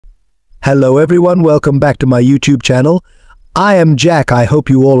Hello everyone, welcome back to my YouTube channel. I am Jack, I hope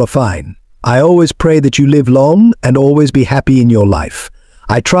you all are fine. I always pray that you live long and always be happy in your life.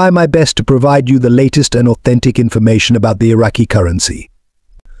 I try my best to provide you the latest and authentic information about the Iraqi currency.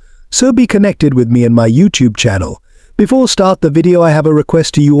 So be connected with me in my YouTube channel. Before start the video, I have a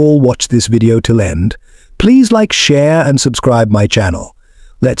request to you all: watch this video till end. Please like, share and subscribe my channel.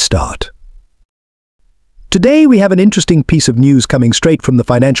 Let's start. Today we have an interesting piece of news coming straight from the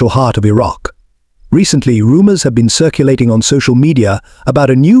financial heart of Iraq. Recently, rumors have been circulating on social media about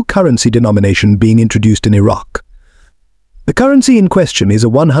a new currency denomination being introduced in Iraq. The currency in question is a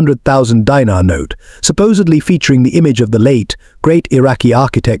 100,000 dinar note, supposedly featuring the image of the late, great Iraqi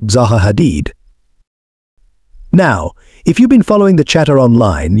architect Zaha Hadid. Now, if you've been following the chatter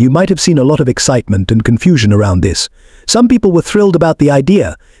online, you might have seen a lot of excitement and confusion around this. Some people were thrilled about the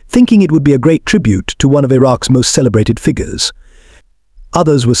idea, thinking it would be a great tribute to one of Iraq's most celebrated figures.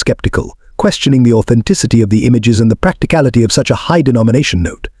 Others were skeptical, questioning the authenticity of the images and the practicality of such a high denomination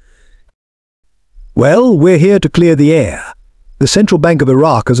note. Well, we're here to clear the air. The Central Bank of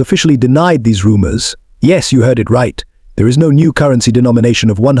Iraq has officially denied these rumors. Yes, you heard it right. There is no new currency denomination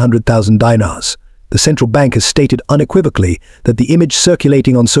of 100,000 dinars. The central bank has stated unequivocally that the image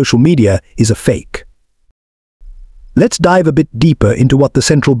circulating on social media is a fake. Let's dive a bit deeper into what the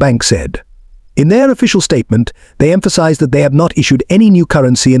central bank said. In their official statement, they emphasized that they have not issued any new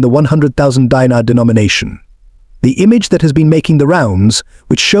currency in the 100,000 dinar denomination. The image that has been making the rounds,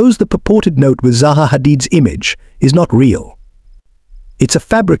 which shows the purported note with Zaha Hadid's image, is not real. It's a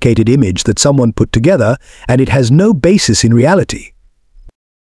fabricated image that someone put together, and it has no basis in reality.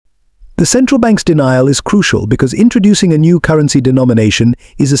 The central bank's denial is crucial because introducing a new currency denomination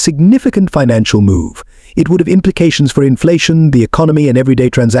is a significant financial move. It would have implications for inflation, the economy, and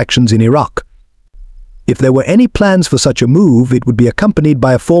everyday transactions in Iraq. If there were any plans for such a move, it would be accompanied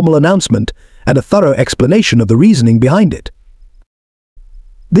by a formal announcement and a thorough explanation of the reasoning behind it.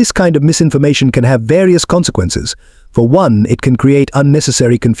 This kind of misinformation can have various consequences. For one, it can create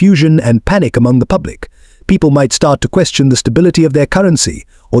unnecessary confusion and panic among the public. People might start to question the stability of their currency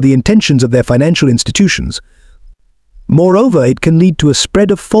or the intentions of their financial institutions. Moreover, it can lead to a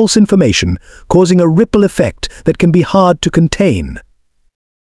spread of false information, causing a ripple effect that can be hard to contain.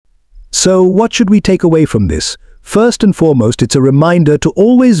 So, what should we take away from this? First and foremost, it's a reminder to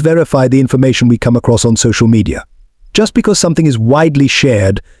always verify the information we come across on social media. Just because something is widely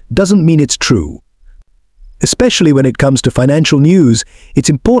shared doesn't mean it's true. Especially when it comes to financial news, it's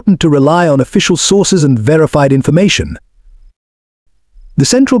important to rely on official sources and verified information. The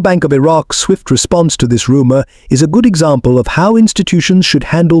Central Bank of Iraq's swift response to this rumor is a good example of how institutions should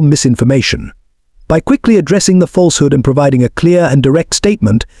handle misinformation. By quickly addressing the falsehood and providing a clear and direct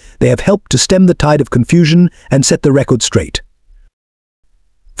statement, they have helped to stem the tide of confusion and set the record straight.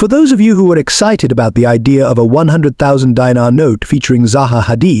 For those of you who are excited about the idea of a 100,000 dinar note featuring Zaha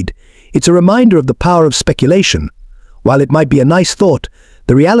Hadid, it's a reminder of the power of speculation. While it might be a nice thought,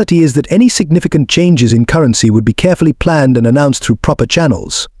 the reality is that any significant changes in currency would be carefully planned and announced through proper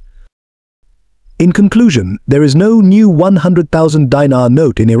channels. In conclusion, there is no new 100,000 dinar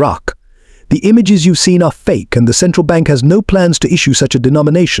note in Iraq. The images you've seen are fake, and the central bank has no plans to issue such a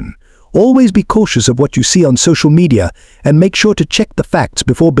denomination. Always be cautious of what you see on social media and make sure to check the facts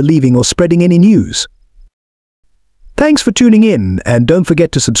before believing or spreading any news. Thanks for tuning in, and don't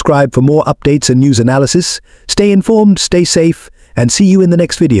forget to subscribe for more updates and news analysis. Stay informed, stay safe, and see you in the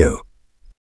next video.